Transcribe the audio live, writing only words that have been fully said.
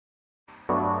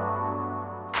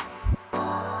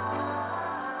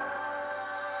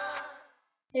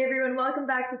Hey everyone, welcome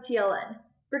back to TLN.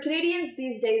 For Canadians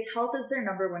these days, health is their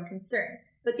number one concern,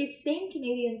 but these same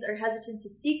Canadians are hesitant to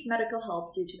seek medical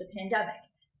help due to the pandemic.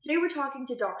 Today we're talking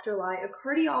to Dr. Lai, a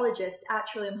cardiologist at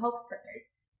Trillium Health Partners.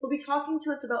 He'll be talking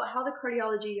to us about how the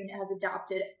cardiology unit has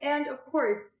adapted and, of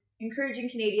course, encouraging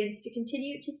Canadians to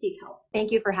continue to seek help. Thank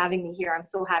you for having me here. I'm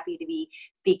so happy to be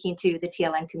speaking to the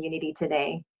TLN community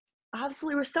today.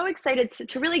 Absolutely. We're so excited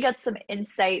to really get some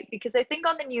insight because I think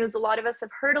on the news, a lot of us have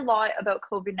heard a lot about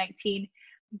COVID-19,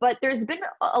 but there's been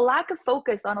a lack of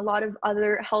focus on a lot of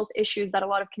other health issues that a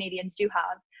lot of Canadians do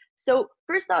have. So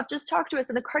first off, just talk to us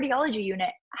in the cardiology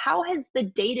unit. How has the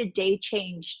day-to-day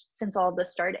changed since all of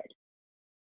this started?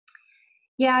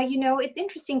 Yeah, it's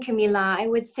interesting, Camila. I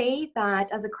would say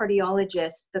that as a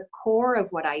cardiologist, the core of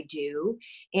what I do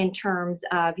in terms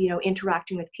of,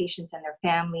 interacting with patients and their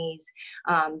families,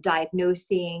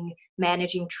 diagnosing,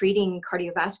 managing, treating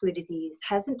cardiovascular disease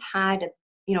hasn't had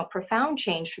a profound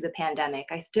change through the pandemic.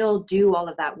 I still do all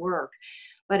of that work.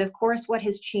 But of course, what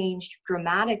has changed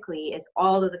dramatically is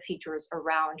all of the features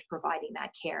around providing that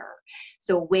care.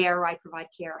 So where I provide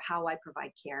care, how I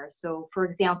provide care. So for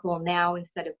example, now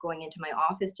instead of going into my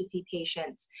office to see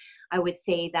patients, I would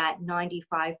say that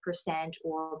 95%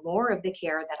 or more of the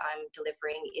care that I'm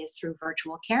delivering is through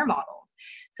virtual care models.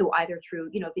 So either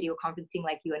through, video conferencing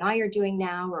like you and I are doing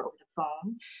now or over the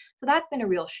phone. So that's been a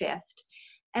real shift.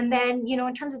 And then,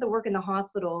 in terms of the work in the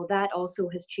hospital, that also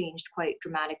has changed quite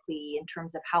dramatically in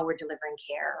terms of how we're delivering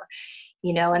care,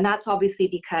 and that's obviously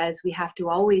because we have to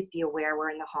always be aware we're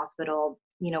in the hospital.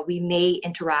 We may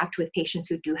interact with patients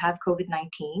who do have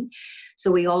COVID-19.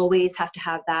 So we always have to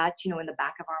have that, in the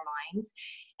back of our minds.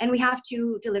 And we have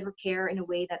to deliver care in a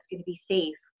way that's going to be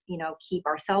safe, keep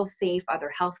ourselves safe,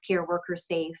 other healthcare workers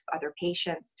safe, other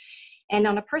patients. And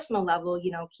on a personal level,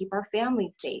 keep our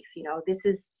families safe. This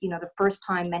is, the first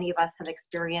time many of us have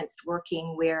experienced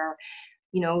working where,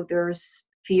 there's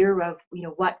fear of,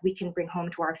 what we can bring home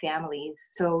to our families.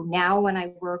 So now when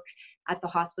I work at the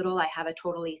hospital, I have a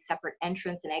totally separate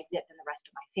entrance and exit than the rest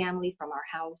of my family from our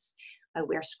house. I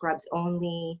wear scrubs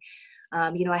only.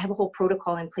 I have a whole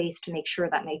protocol in place to make sure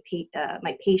that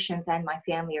my patients and my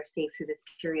family are safe through this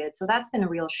period. So that's been a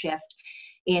real shift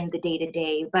in the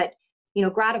day-to-day. But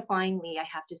gratifyingly, I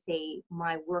have to say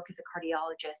my work as a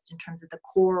cardiologist in terms of the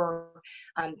core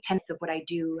tenets of what I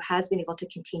do has been able to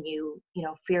continue,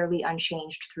 fairly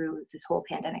unchanged through this whole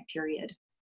pandemic period.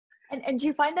 And do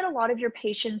you find that a lot of your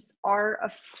patients are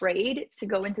afraid to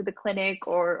go into the clinic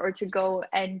or to go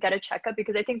and get a checkup?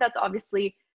 Because I think that's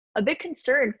obviously a big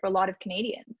concern for a lot of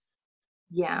Canadians.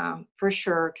 Yeah, for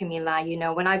sure,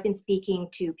 Camila. When I've been speaking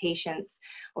to patients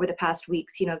over the past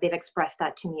weeks, they've expressed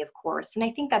that to me, of course. And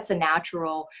I think that's a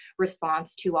natural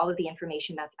response to all of the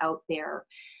information that's out there.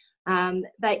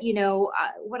 But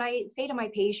what I say to my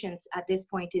patients at this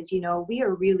point is, we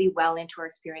are really well into our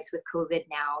experience with COVID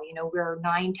now. We're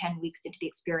 9-10 weeks into the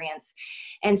experience.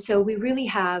 And so we really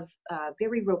have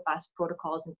very robust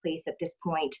protocols in place at this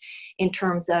point in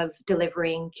terms of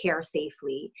delivering care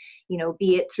safely,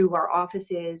 be it through our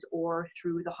offices or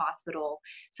through the hospital.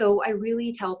 So I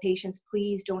really tell patients,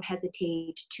 please don't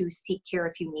hesitate to seek care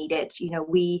if you need it.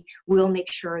 We will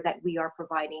make sure that we are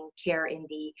providing care in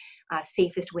the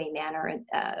safest way manner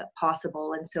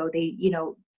possible, and so they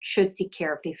should seek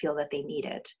care if they feel that they need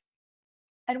it.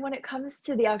 And when it comes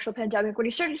to the actual pandemic, when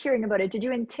you started hearing about it, did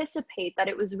you anticipate that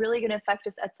it was really going to affect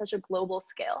us at such a global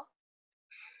scale?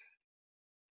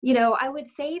 I would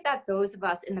say that those of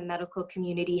us in the medical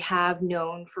community have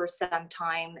known for some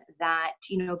time that,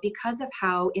 because of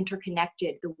how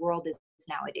interconnected the world is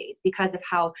nowadays, because of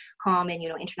how common,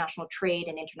 international trade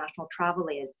and international travel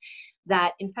is,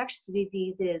 that infectious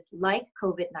diseases like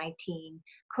COVID-19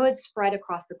 could spread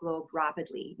across the globe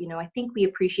rapidly. I think we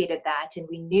appreciated that, and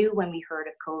we knew when we heard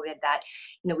of COVID that,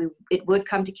 it would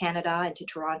come to Canada and to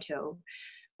Toronto.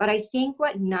 But I think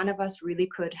what none of us really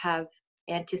could have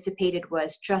anticipated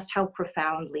was just how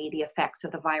profoundly the effects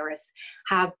of the virus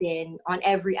have been on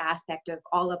every aspect of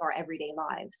all of our everyday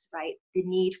lives, right? The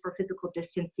need for physical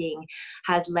distancing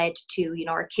has led to,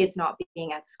 our kids not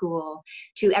being at school,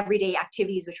 to everyday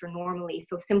activities which were normally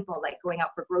so simple, like going out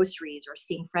for groceries or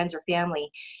seeing friends or family.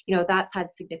 That's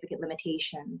had significant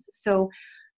limitations. So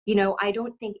I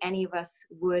don't think any of us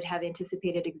would have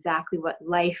anticipated exactly what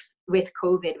life with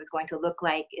COVID was going to look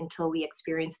like until we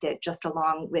experienced it just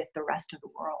along with the rest of the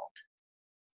world.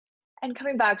 And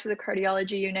coming back to the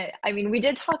cardiology unit, I mean, we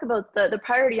did talk about the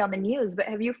priority on the news, but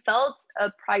have you felt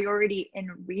a priority in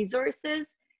resources?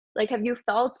 Like, have you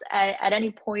felt at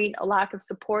any point a lack of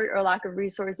support or lack of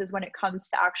resources when it comes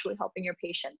to actually helping your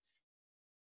patients?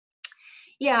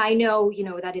 Yeah, I know,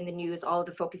 that in the news, all of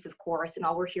the focus, of course, and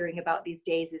all we're hearing about these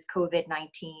days is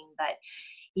COVID-19. But,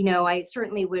 I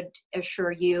certainly would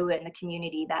assure you and the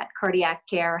community that cardiac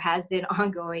care has been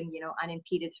ongoing,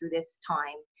 unimpeded through this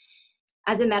time.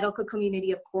 As a medical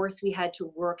community, of course, we had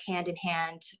to work hand in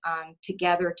hand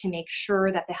together to make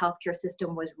sure that the healthcare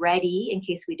system was ready in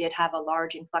case we did have a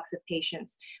large influx of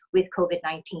patients with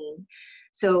COVID-19.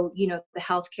 So, the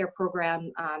healthcare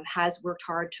program has worked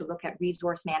hard to look at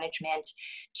resource management,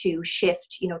 to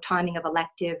shift, timing of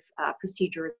elective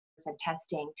procedures and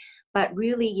testing. But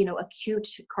really, acute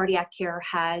cardiac care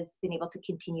has been able to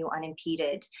continue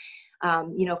unimpeded.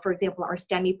 For example, our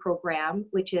STEMI program,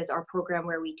 which is our program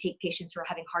where we take patients who are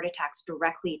having heart attacks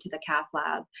directly to the cath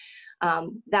lab,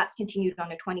 that's continued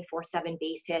on a 24/7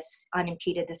 basis,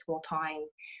 unimpeded this whole time.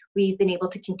 We've been able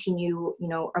to continue,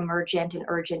 emergent and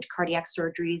urgent cardiac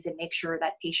surgeries and make sure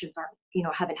that patients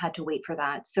aren't, haven't had to wait for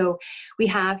that. So we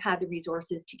have had the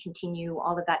resources to continue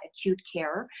all of that acute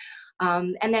care.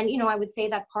 And then, I would say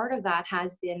that part of that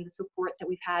has been the support that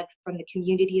we've had from the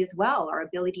community as well. Our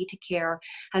ability to care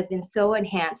has been so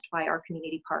enhanced by our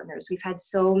community partners. We've had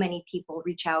so many people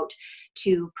reach out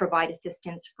to provide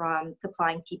assistance, from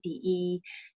supplying PPE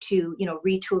to,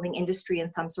 retooling industry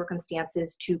in some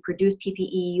circumstances to produce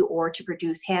PPE or to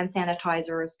produce hand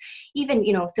sanitizers, even,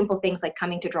 simple things like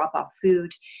coming to drop off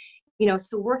food.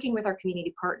 So working with our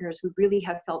community partners, we really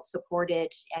have felt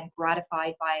supported and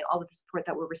gratified by all of the support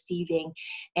that we're receiving.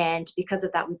 And because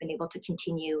of that, we've been able to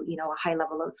continue, a high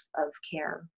level of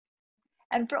care.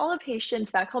 And for all the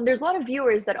patients back home, there's a lot of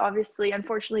viewers that obviously,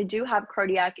 unfortunately, do have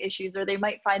cardiac issues, or they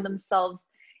might find themselves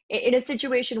in a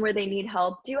situation where they need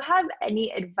help. Do you have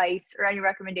any advice or any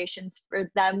recommendations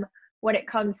for them when it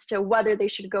comes to whether they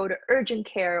should go to urgent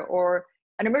care or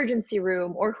an emergency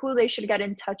room, or who they should get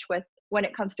in touch with when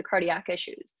it comes to cardiac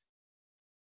issues?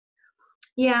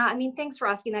 Yeah, thanks for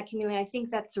asking that, Camila. I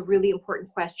think that's a really important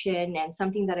question, and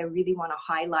something that I really want to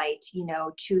highlight,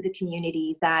 to the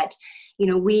community, that,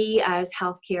 we as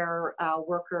healthcare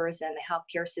workers and the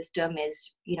healthcare system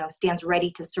stands ready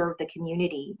to serve the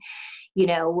community.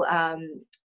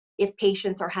 If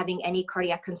patients are having any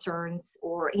cardiac concerns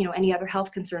or any other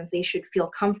health concerns, they should feel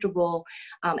comfortable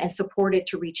and supported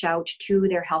to reach out to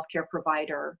their healthcare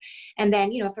provider. And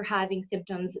then, if they're having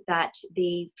symptoms that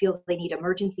they feel they need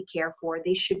emergency care for,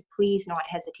 they should please not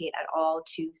hesitate at all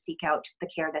to seek out the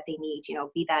care that they need.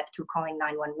 Be that through calling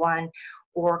 911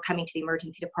 or coming to the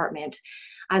emergency department.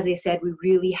 As I said, we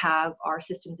really have our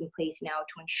systems in place now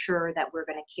to ensure that we're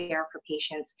going to care for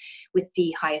patients with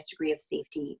the highest degree of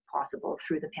safety possible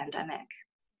through the pandemic.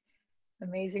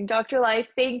 Amazing. Dr. Lai,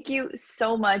 thank you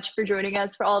so much for joining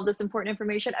us for all of this important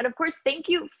information. And of course, thank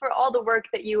you for all the work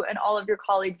that you and all of your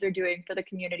colleagues are doing for the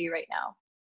community right now.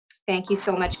 Thank you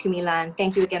so much, Camila, and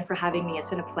thank you again for having me. It's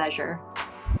been a pleasure.